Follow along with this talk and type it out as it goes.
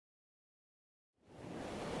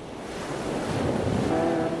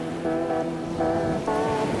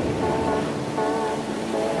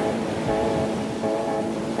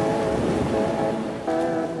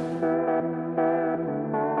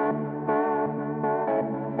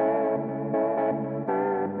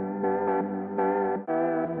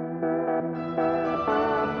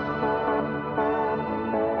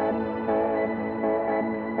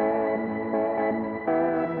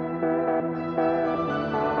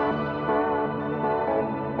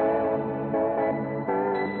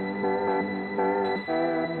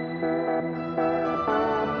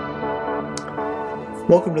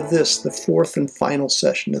Welcome to the fourth and final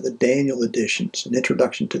session of the Daniel editions, an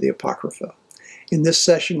introduction to the Apocrypha. In this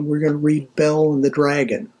session, we're going to read Bel and the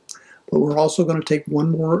Dragon, but we're also going to take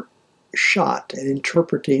one more shot at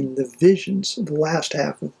interpreting the visions of the last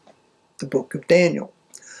half of the book of Daniel.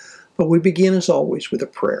 But we begin, as always, with a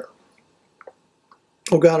prayer.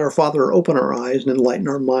 O God, our Father, open our eyes and enlighten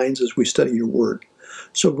our minds as we study your word.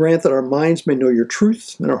 So grant that our minds may know your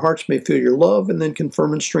truth, and our hearts may feel your love, and then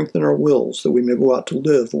confirm and strengthen our wills, that we may go out to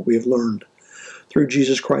live what we have learned. Through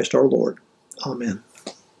Jesus Christ our Lord. Amen.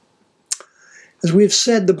 As we have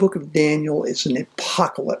said, the book of Daniel is an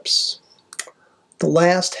apocalypse. The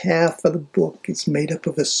last half of the book is made up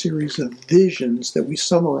of a series of visions that we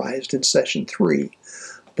summarized in session 3,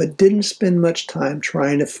 but didn't spend much time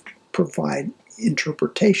trying to provide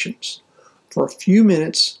interpretations. For a few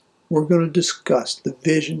minutes, we're going to discuss the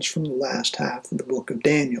visions from the last half of the book of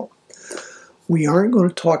Daniel. We aren't going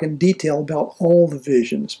to talk in detail about all the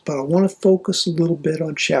visions, but I want to focus a little bit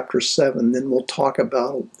on chapter 7, then we'll talk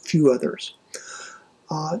about a few others.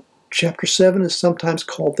 Chapter 7 is sometimes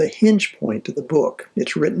called the hinge point of the book.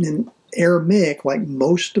 It's written in Aramaic like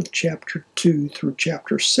most of chapter 2 through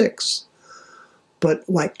chapter 6. But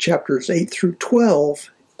like chapters 8 through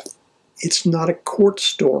 12, it's not a court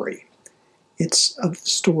story. It's a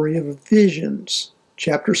story of visions.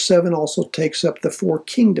 Chapter 7 also takes up the four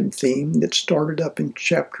kingdom theme that started up in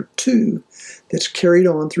chapter 2 that's carried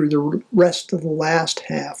on through the rest of the last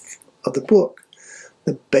half of the book.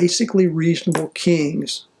 The basically reasonable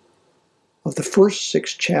kings of the first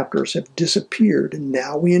 6 chapters have disappeared, and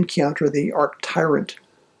now we encounter the arch-tyrant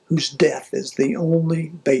whose death is the only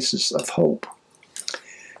basis of hope.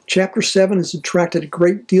 Chapter 7 has attracted a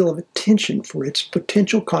great deal of attention for its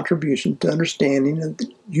potential contribution to understanding of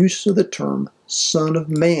the use of the term Son of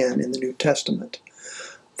Man in the New Testament.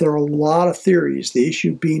 There are a lot of theories, the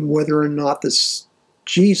issue being whether or not this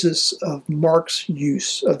Jesus of Mark's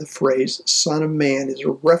use of the phrase Son of Man is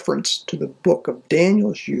a reference to the book of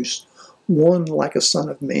Daniel's use, one like a son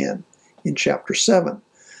of man, in chapter 7.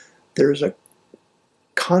 There's a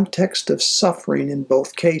context of suffering in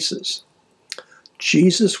both cases.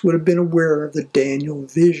 Jesus would have been aware of the Daniel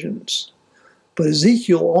visions, but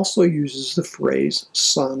Ezekiel also uses the phrase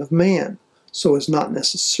Son of Man, so it's not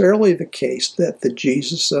necessarily the case that the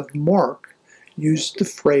Jesus of Mark used the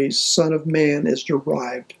phrase Son of Man as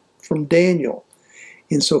derived from Daniel.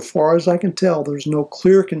 Insofar as I can tell, there's no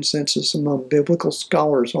clear consensus among biblical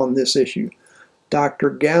scholars on this issue.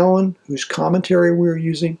 Dr. Gowan, whose commentary we're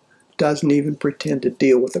using, doesn't even pretend to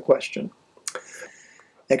deal with the question.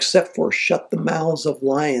 Except for shut the mouths of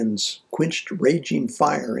lions, quenched raging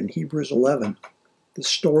fire in Hebrews 11. The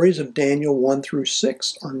stories of Daniel 1 through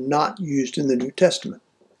 6 are not used in the New Testament.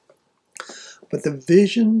 But the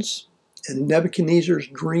visions and Nebuchadnezzar's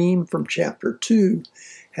dream from chapter 2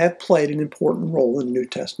 have played an important role in New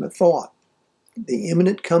Testament thought. The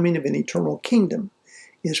imminent coming of an eternal kingdom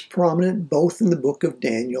is prominent both in the book of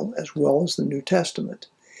Daniel as well as the New Testament.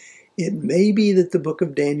 It may be that the book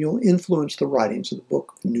of Daniel influenced the writings of the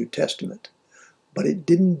book of the New Testament, but it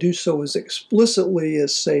didn't do so as explicitly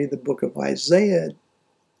as, say, the book of Isaiah,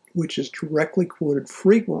 which is directly quoted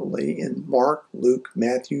frequently in Mark, Luke,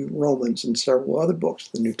 Matthew, Romans, and several other books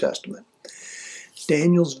of the New Testament.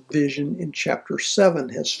 Daniel's vision in chapter 7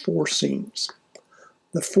 has 4 scenes.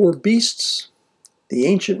 The 4 beasts, the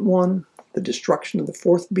ancient one, the destruction of the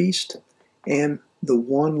 4th beast, and the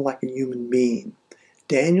one like a human being.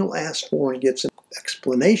 Daniel asks for and gets an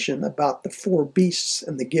explanation about the 4 beasts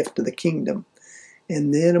and the gift of the kingdom,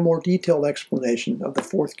 and then a more detailed explanation of the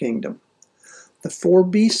 4th kingdom. The 4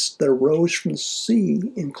 beasts that arose from the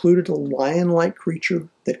sea included a lion-like creature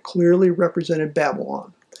that clearly represented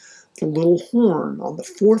Babylon. The little horn on the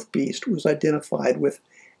 4th beast was identified with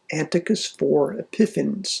Antiochus 4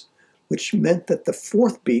 Epiphanes, which meant that the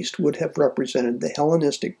 4th beast would have represented the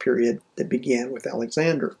Hellenistic period that began with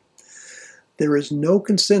Alexander. There is no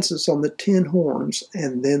consensus on the 10 horns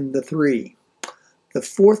and then the 3. The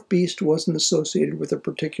 4th beast wasn't associated with a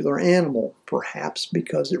particular animal, perhaps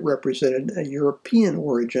because it represented a European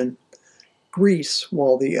origin, Greece,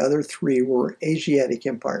 while the other 3 were Asiatic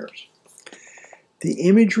empires. The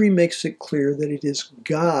imagery makes it clear that it is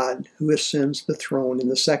God who ascends the throne in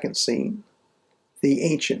the 2nd scene, the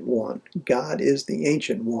Ancient One. God is the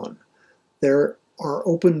Ancient One. There are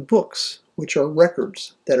open books, which are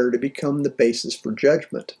records that are to become the basis for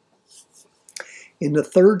judgment. In the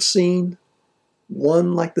 3rd scene,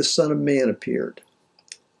 one like the Son of Man appeared,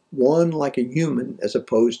 one like a human as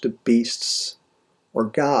opposed to beasts or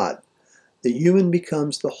God. The human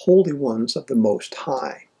becomes the holy ones of the Most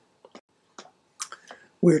High.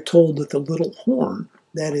 We are told that the little horn,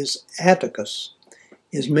 that is Atticus,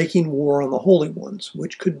 is making war on the holy ones,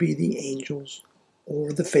 which could be the angels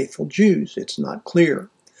or the faithful Jews. It's not clear.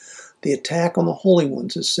 The attack on the holy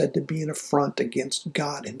ones is said to be an affront against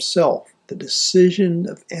God himself. The decision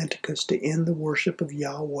of Antiochus to end the worship of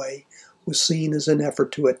Yahweh was seen as an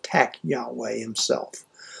effort to attack Yahweh himself.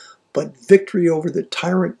 But victory over the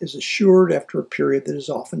tyrant is assured after a period that has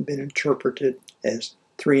often been interpreted as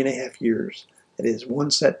 3.5 years. That is,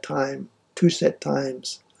 1 set time, 2 set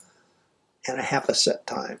times, and a half a set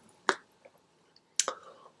time.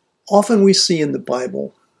 Often we see in the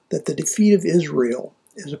Bible that the defeat of Israel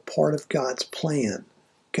is a part of God's plan.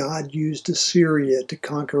 God used Assyria to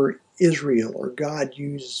conquer Israel, or God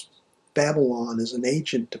used Babylon as an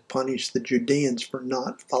agent to punish the Judeans for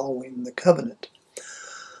not following the covenant.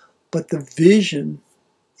 But the vision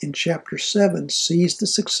in chapter 7 sees the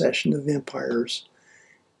succession of empires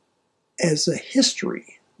as a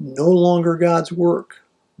history, no longer God's work,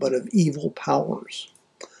 but of evil powers.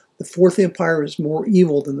 The fourth empire is more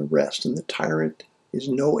evil than the rest, and the tyrant is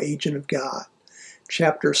no agent of God.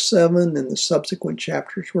 Chapter 7 and the subsequent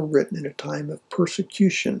chapters were written in a time of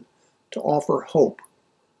persecution to offer hope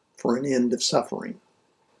for an end of suffering.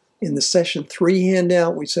 In the session 3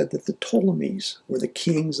 handout, we said that the Ptolemies were the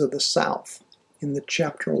kings of the south in the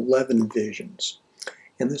chapter 11 visions,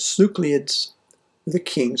 and the Seleucids were the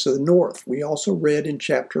kings of the north. We also read in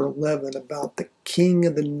chapter 11 about the king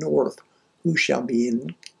of the north who shall be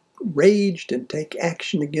enraged and take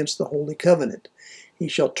action against the Holy Covenant. He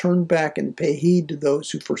shall turn back and pay heed to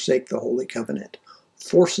those who forsake the Holy Covenant.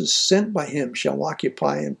 Forces sent by him shall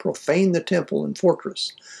occupy and profane the temple and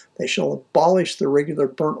fortress. They shall abolish the regular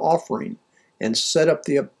burnt offering and set up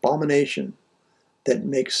the abomination that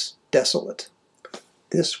makes desolate.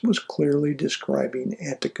 This was clearly describing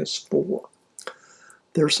Antiochus 4.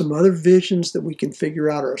 There are some other visions that we can figure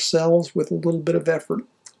out ourselves with a little bit of effort,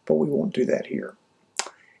 but we won't do that here.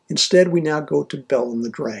 Instead, we now go to Bel and the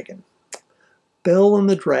dragon. Bel and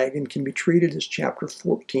the dragon can be treated as chapter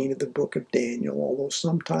 14 of the book of Daniel, although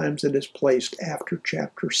sometimes it is placed after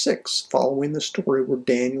chapter 6, following the story where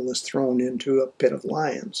Daniel is thrown into a pit of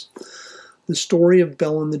lions. The story of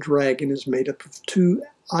Bel and the dragon is made up of 2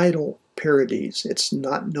 idol parodies. It's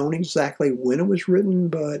not known exactly when it was written,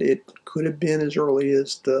 but it could have been as early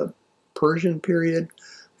as the Persian period,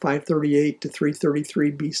 538 to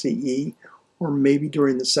 333 BCE, or maybe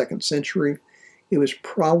during the 2nd century. It was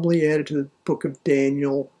probably added to the book of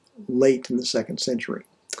Daniel late in the 2nd century.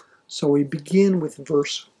 So we begin with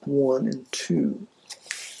verse 1 and 2.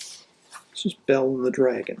 This is Bel and the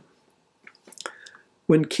dragon.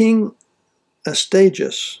 When King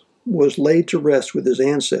Astyages was laid to rest with his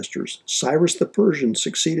ancestors, Cyrus the Persian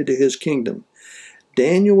succeeded to his kingdom.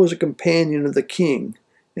 Daniel was a companion of the king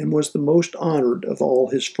and was the most honored of all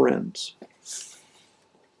his friends.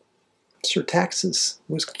 Artaxerxes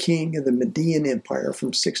was king of the Median Empire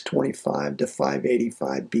from 625 to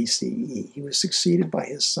 585 BCE. He was succeeded by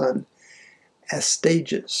his son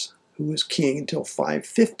Astyages, who was king until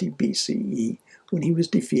 550 BCE, when he was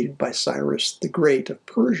defeated by Cyrus the Great of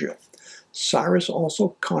Persia. Cyrus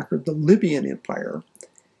also conquered the Libyan Empire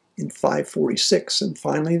in 546, and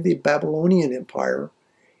finally the Babylonian Empire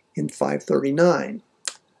in 539.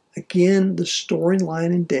 Again, the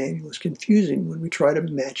storyline in Daniel is confusing when we try to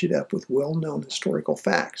match it up with well-known historical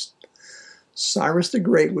facts. Cyrus the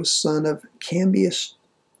Great was son of Cambyses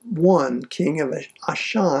I, king of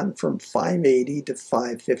Ashan, from 580 to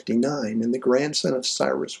 559, and the grandson of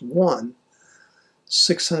Cyrus I,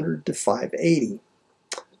 600 to 580.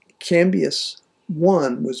 Cambyses I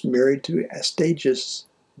was married to Astyages'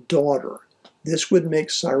 daughter. This would make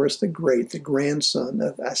Cyrus the Great the grandson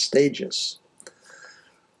of Astyages.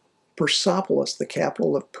 Persepolis, the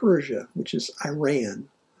capital of Persia, which is Iran,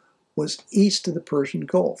 was east of the Persian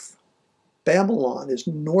Gulf. Babylon is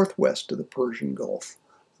northwest of the Persian Gulf,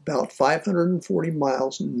 about 540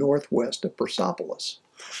 miles northwest of Persepolis.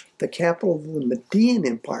 The capital of the Median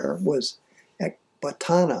Empire was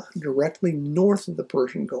Ecbatana, directly north of the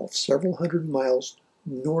Persian Gulf, several hundred miles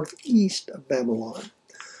northeast of Babylon.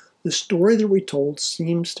 The story that we told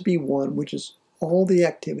seems to be one which is all the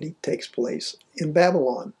activity takes place in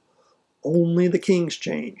Babylon. Only the kings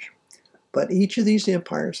change. But each of these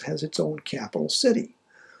empires has its own capital city.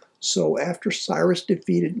 So after Cyrus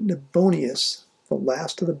defeated Nabonidus, the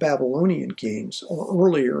last of the Babylonian kings, or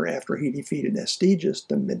earlier after he defeated Astyages,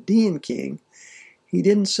 the Median king, he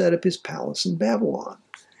didn't set up his palace in Babylon.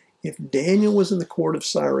 If Daniel was in the court of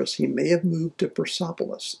Cyrus, he may have moved to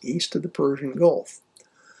Persepolis, east of the Persian Gulf.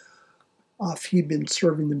 If he'd been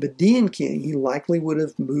serving the Median king, he likely would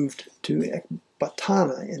have moved to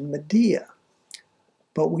Ecbatana in Media.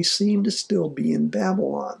 But we seem to still be in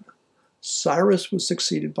Babylon. Cyrus was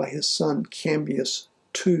succeeded by his son Cambyses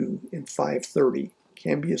II in 530.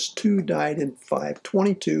 Cambyses II died in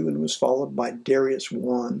 522 and was followed by Darius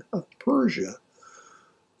I of Persia,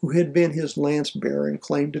 who had been his lance bearer and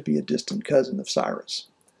claimed to be a distant cousin of Cyrus.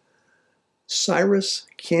 Cyrus,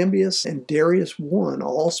 Cambyses, and Darius I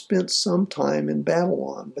all spent some time in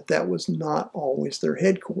Babylon, but that was not always their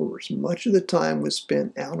headquarters. Much of the time was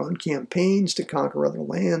spent out on campaigns to conquer other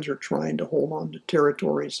lands or trying to hold on to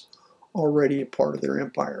territories already a part of their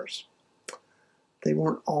empires. They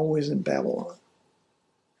weren't always in Babylon.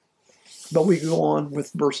 But we go on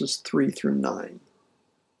with verses 3 through 9.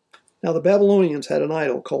 Now the Babylonians had an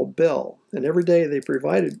idol called Bel, and every day they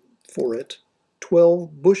provided for it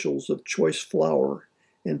 12 bushels of choice flour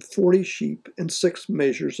and 40 sheep and 6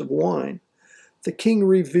 measures of wine. The king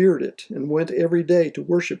revered it and went every day to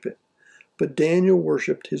worship it, but Daniel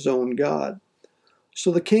worshipped his own God.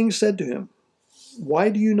 So the king said to him, "Why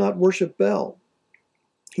do you not worship Bel?"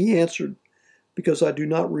 He answered, "Because I do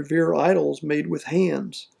not revere idols made with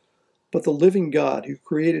hands, but the living God who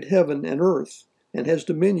created heaven and earth and has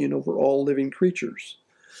dominion over all living creatures."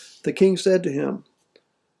 The king said to him,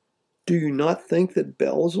 "Do you not think that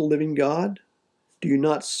Bel is a living God? Do you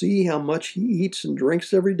not see how much he eats and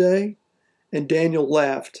drinks every day?" And Daniel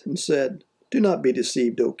laughed and said, "Do not be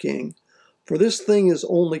deceived, O king, for this thing is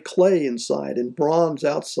only clay inside and bronze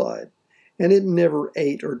outside, and it never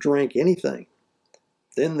ate or drank anything."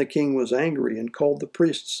 Then the king was angry and called the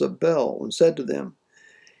priests of Bel and said to them,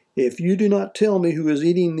 "If you do not tell me who is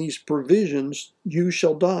eating these provisions, you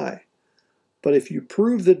shall die. But if you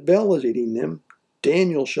prove that Bel is eating them,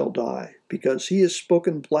 Daniel shall die, because he has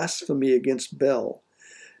spoken blasphemy against Bel."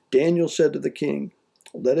 Daniel said to the king,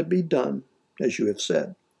 "Let it be done as you have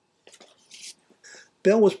said."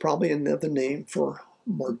 Bel was probably another name for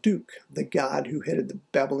Marduk, the god who headed the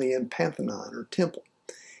Babylonian pantheon or temple.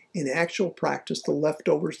 In actual practice, the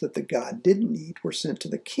leftovers that the god didn't eat were sent to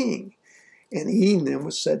the king, and eating them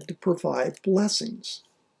was said to provide blessings.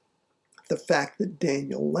 The fact that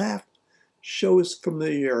Daniel laughed shows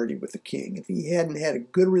familiarity with the king. If he hadn't had a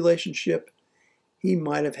good relationship, he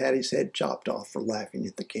might have had his head chopped off for laughing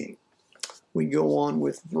at the king. We go on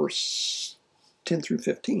with verse 10 through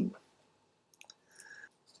 15.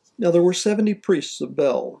 Now there were 70 priests of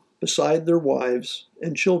Bel, beside their wives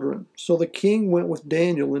and children. So the king went with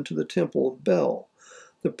Daniel into the temple of Bel.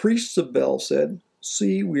 The priests of Bel said,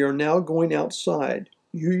 "See, we are now going outside.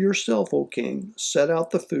 You yourself, O king, set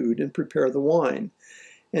out the food and prepare the wine,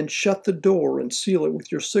 and shut the door and seal it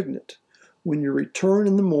with your signet. When you return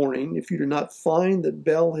in the morning, if you do not find that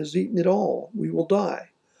Bel has eaten it all, we will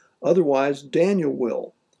die. Otherwise, Daniel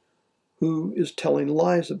will, who is telling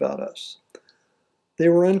lies about us." They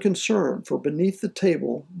were unconcerned, for beneath the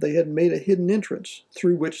table they had made a hidden entrance,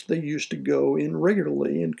 through which they used to go in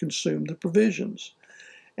regularly and consume the provisions.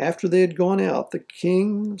 After they had gone out, the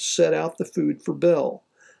king set out the food for Bel.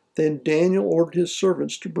 Then Daniel ordered his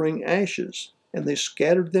servants to bring ashes, and they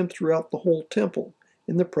scattered them throughout the whole temple,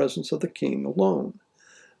 in the presence of the king alone.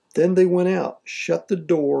 Then they went out, shut the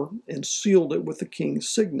door, and sealed it with the king's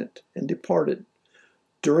signet, and departed.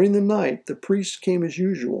 During the night the priests came as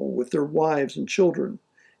usual, with their wives and children,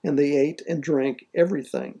 and they ate and drank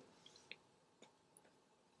everything.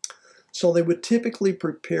 So they would typically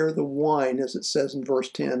prepare the wine, as it says in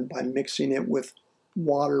verse 10, by mixing it with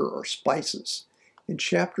water or spices. In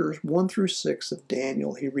chapters 1 through 6 of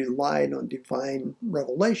Daniel, he relied on divine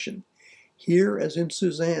revelation. Here, as in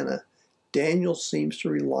Susanna, Daniel seems to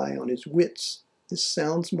rely on his wits. This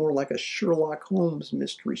sounds more like a Sherlock Holmes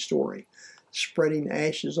mystery story, spreading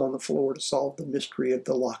ashes on the floor to solve the mystery of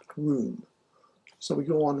the locked room. So we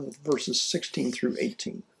go on with verses 16 through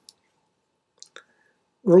 18.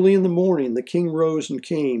 Early in the morning the king rose and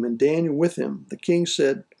came, and Daniel with him. The king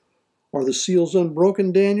said, "Are the seals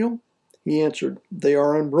unbroken, Daniel?" He answered, "They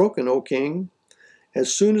are unbroken, O king."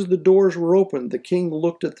 As soon as the doors were opened, the king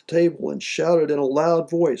looked at the table and shouted in a loud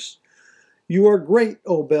voice, "You are great,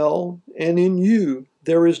 O Bel, and in you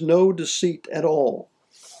there is no deceit at all."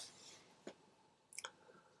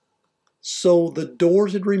 So the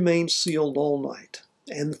doors had remained sealed all night,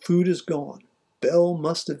 and the food is gone. Bel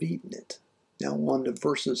must have eaten it. Now on to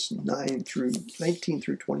verses 19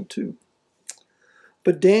 through 22.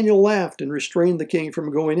 But Daniel laughed and restrained the king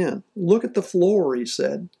from going in. "Look at the floor," he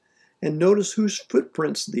said, "and notice whose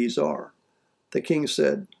footprints these are." The king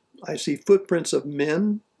said, "I see footprints of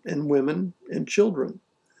men and women and children."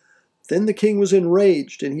 Then the king was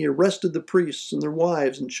enraged, and he arrested the priests and their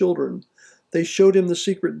wives and children. They showed him the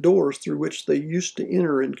secret doors through which they used to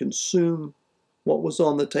enter and consume what was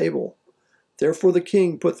on the table. Therefore the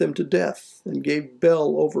king put them to death and gave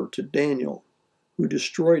Bel over to Daniel. who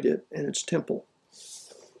destroyed it and its temple.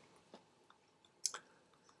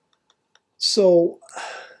 So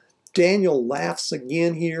Daniel laughs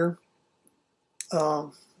again here.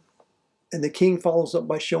 And the king follows up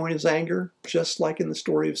by showing his anger. Just like in the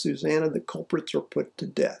story of Susanna, the culprits are put to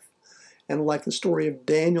death. And like the story of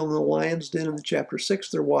Daniel in the lion's den in chapter 6,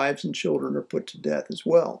 their wives and children are put to death as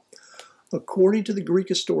well. According to the Greek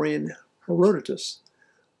historian Herodotus,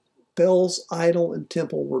 Bel's idol and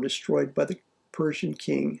temple were destroyed by the Persian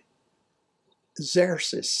king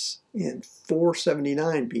Xerxes in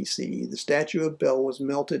 479 BCE. The statue of Bel was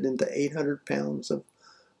melted into 800 pounds of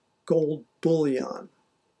gold bullion.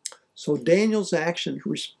 So Daniel's actions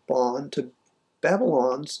respond to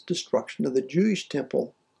Babylon's destruction of the Jewish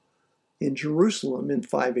temple in Jerusalem in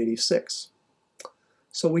 586.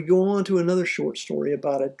 So we go on to another short story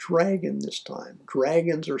about a dragon this time.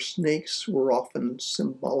 Dragons or snakes were often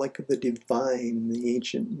symbolic of the divine in the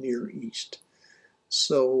ancient Near East.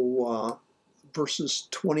 So verses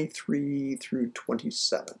 23 through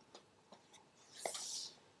 27.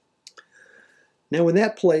 Now in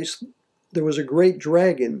that place there was a great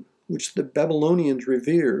dragon which the Babylonians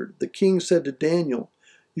revered. The king said to Daniel,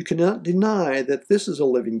 "You cannot deny that this is a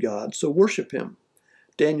living God, so worship him."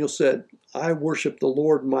 Daniel said, "I worship the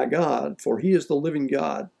Lord my God, for he is the living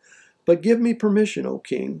God. But give me permission, O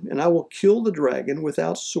king, and I will kill the dragon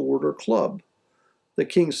without sword or club." The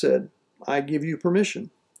king said, "I give you permission."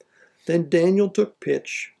 Then Daniel took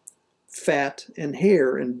pitch, fat, and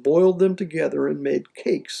hair and boiled them together and made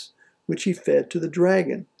cakes, which he fed to the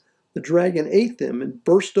dragon. The dragon ate them and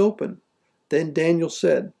burst open. Then Daniel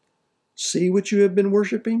said, "See what you have been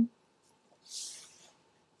worshiping?"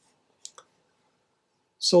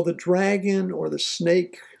 So the dragon or the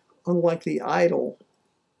snake, unlike the idol,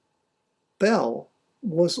 Bel,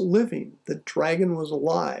 was living. The dragon was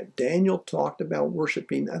alive. Daniel talked about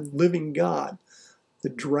worshiping a living God. The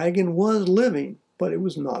dragon was living, but it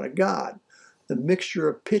was not a god. The mixture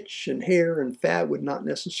of pitch and hair and fat would not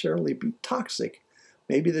necessarily be toxic.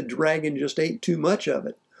 Maybe the dragon just ate too much of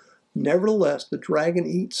it. Nevertheless, the dragon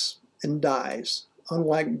eats and dies,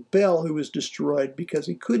 unlike Bel, who was destroyed because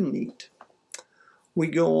he couldn't eat. We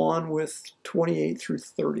go on with 28 through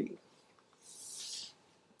 30.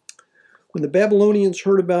 When the Babylonians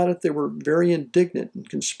heard about it, they were very indignant and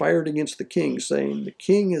conspired against the king, saying, "The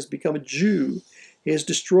king has become a Jew. He has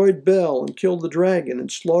destroyed Bel and killed the dragon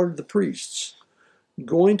and slaughtered the priests."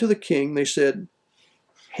 Going to the king, they said,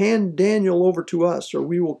 "Hand Daniel over to us, or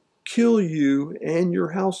we will kill you and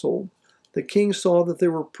your household." The king saw that they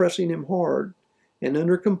were pressing him hard, and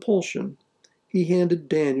under compulsion, he handed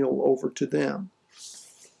Daniel over to them.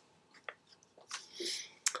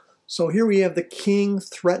 So here we have the king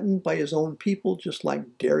threatened by his own people, just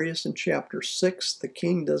like Darius in chapter 6. The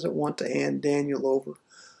king doesn't want to hand Daniel over,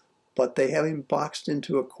 but they have him boxed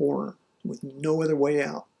into a corner with no other way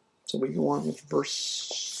out. So we go on with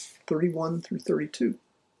verse 31 through 32.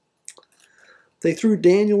 They threw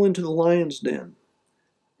Daniel into the lion's den,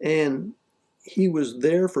 and he was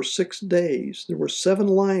there for 6 days. There were 7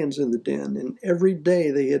 lions in the den, and every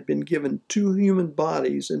day they had been given 2 human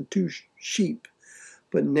bodies and 2 sheep.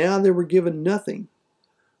 But now they were given nothing,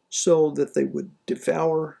 so that they would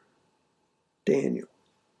devour Daniel.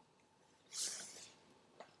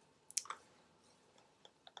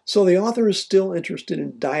 So the author is still interested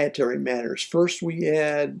in dietary matters. First we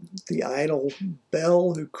had the idol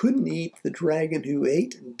Bel, who couldn't eat, the dragon who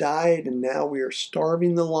ate and died, and now we are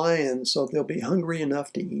starving the lions, so they'll be hungry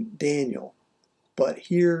enough to eat Daniel. But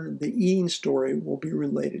here the eating story will be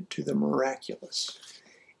related to the miraculous.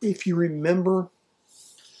 If you remember,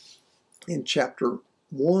 in chapter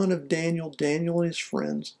 1 of Daniel, Daniel and his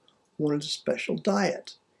friends wanted a special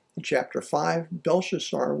diet. In chapter 5,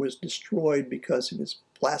 Belshazzar was destroyed because of his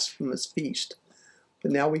blasphemous feast.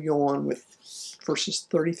 But now we go on with verses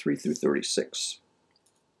 33 through 36.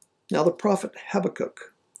 Now the prophet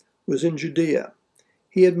Habakkuk was in Judea.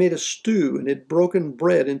 He had made a stew and had broken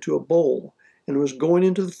bread into a bowl and was going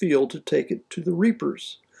into the field to take it to the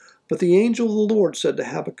reapers. But the angel of the Lord said to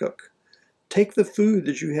Habakkuk, "Take the food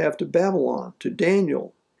that you have to Babylon, to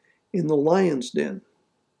Daniel, in the lion's den."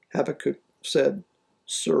 Habakkuk said,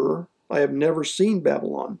 "Sir, I have never seen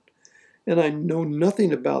Babylon, and I know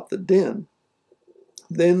nothing about the den."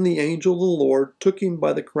 Then the angel of the Lord took him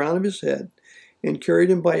by the crown of his head and carried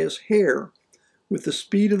him by his hair. With the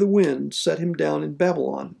speed of the wind, set him down in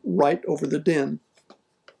Babylon, right over the den.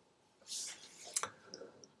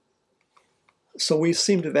 So we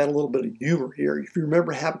seem to have had a little bit of humor here. If you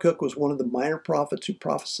remember, Habakkuk was one of the minor prophets who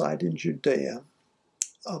prophesied in Judea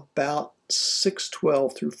about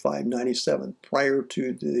 612 through 597, prior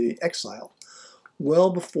to the exile.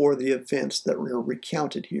 well before the events that are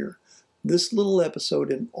recounted here. This little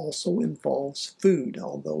episode also involves food,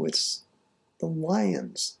 although it's the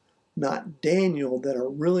lions, not Daniel, that are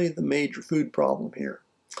really the major food problem here.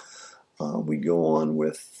 We go on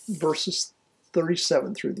with verses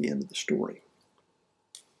 37 through the end of the story.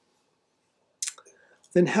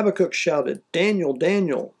 Then Habakkuk shouted, "Daniel,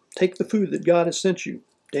 Daniel, take the food that God has sent you."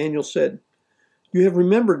 Daniel said, "You have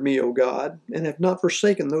remembered me, O God, and have not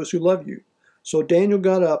forsaken those who love you." So Daniel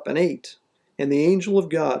got up and ate, and the angel of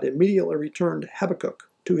God immediately returned Habakkuk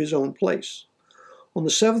to his own place. On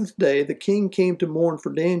the seventh day, the king came to mourn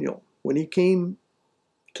for Daniel. When he came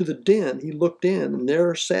to the den, he looked in, and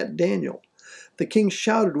there sat Daniel. The king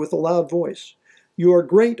shouted with a loud voice, "You are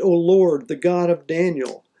great, O Lord, the God of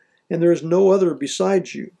Daniel, and there is no other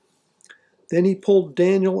besides you." Then he pulled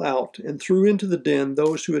Daniel out and threw into the den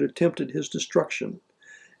those who had attempted his destruction,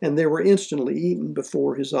 and they were instantly eaten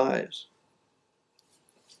before his eyes.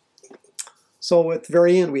 So at the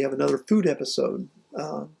very end, we have another food episode.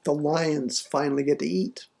 The lions finally get to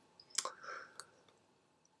eat.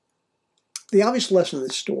 The obvious lesson of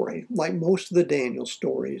this story, like most of the Daniel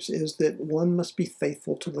stories, is that one must be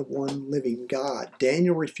faithful to the one living God.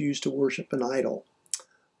 Daniel refused to worship an idol,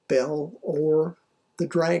 Baal or the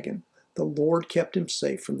dragon. The Lord kept him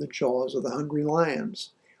safe from the jaws of the hungry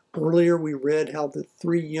lions. Earlier we read how the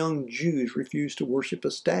 3 young Jews refused to worship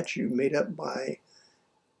a statue made up by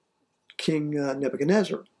King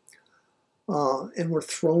Nebuchadnezzar and were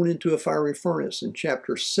thrown into a fiery furnace. In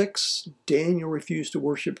chapter 6, Daniel refused to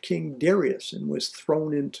worship King Darius and was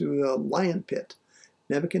thrown into a lion pit.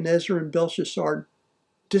 Nebuchadnezzar and Belshazzar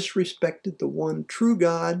disrespected the one true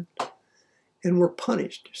God and were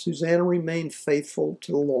punished. Susanna remained faithful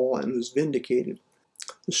to the law and was vindicated.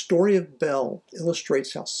 The story of Bel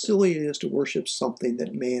illustrates how silly it is to worship something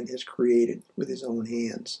that man has created with his own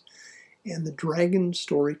hands. And the dragon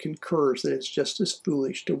story concurs that it's just as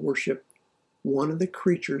foolish to worship one of the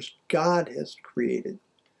creatures God has created.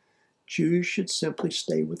 Jews should simply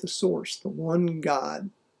stay with the source, the one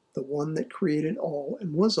God, the one that created all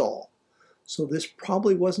and was all. So this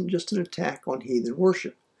probably wasn't just an attack on heathen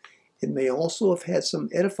worship. It may also have had some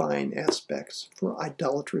edifying aspects for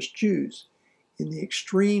idolatrous Jews. In the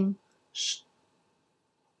extreme,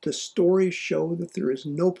 the stories show that there is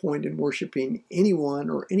no point in worshiping anyone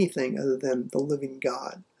or anything other than the living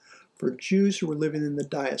God. For Jews who were living in the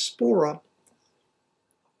diaspora,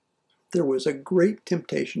 there was a great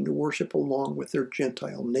temptation to worship along with their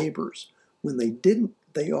Gentile neighbors. When they didn't,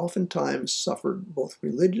 they oftentimes suffered both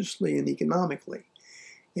religiously and economically.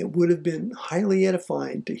 It would have been highly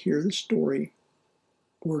edifying to hear the story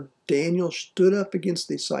where Daniel stood up against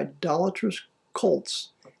these idolatrous cults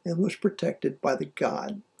and was protected by the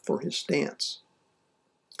God for his stance.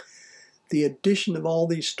 The addition of all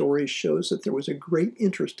these stories shows that there was a great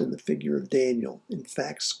interest in the figure of Daniel. In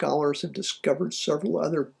fact, scholars have discovered several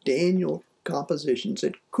other Daniel compositions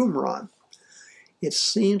at Qumran. It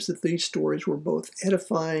seems that these stories were both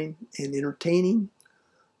edifying and entertaining.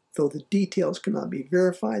 Though the details cannot be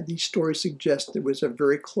verified, these stories suggest there was a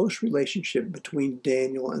very close relationship between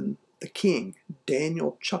Daniel and the king.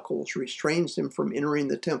 Daniel chuckles, restrains him from entering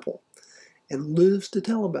the temple, and lives to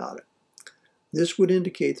tell about it. This would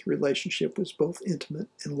indicate the relationship was both intimate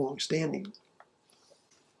and long-standing.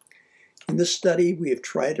 In this study, we have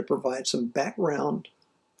tried to provide some background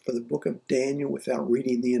for the book of Daniel without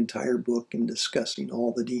reading the entire book and discussing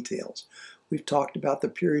all the details. We've talked about the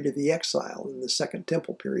period of the exile in the Second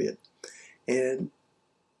Temple period and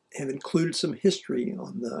have included some history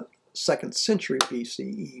on the 2nd century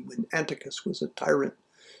BCE when Antiochus was a tyrant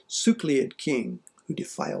Sucleid king who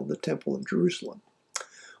defiled the temple of Jerusalem.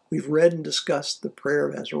 We've read and discussed the prayer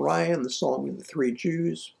of Azariah and the Song of the 3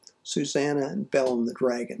 Jews, Susanna and Bel and the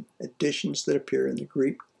dragon, additions that appear in the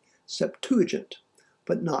Greek Septuagint,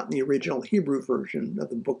 but not in the original Hebrew version of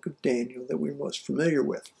the book of Daniel that we're most familiar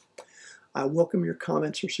with. I welcome your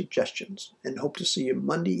comments or suggestions and hope to see you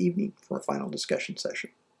Monday evening for a final discussion session.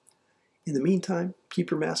 In the meantime,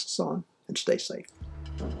 keep your masks on and stay safe.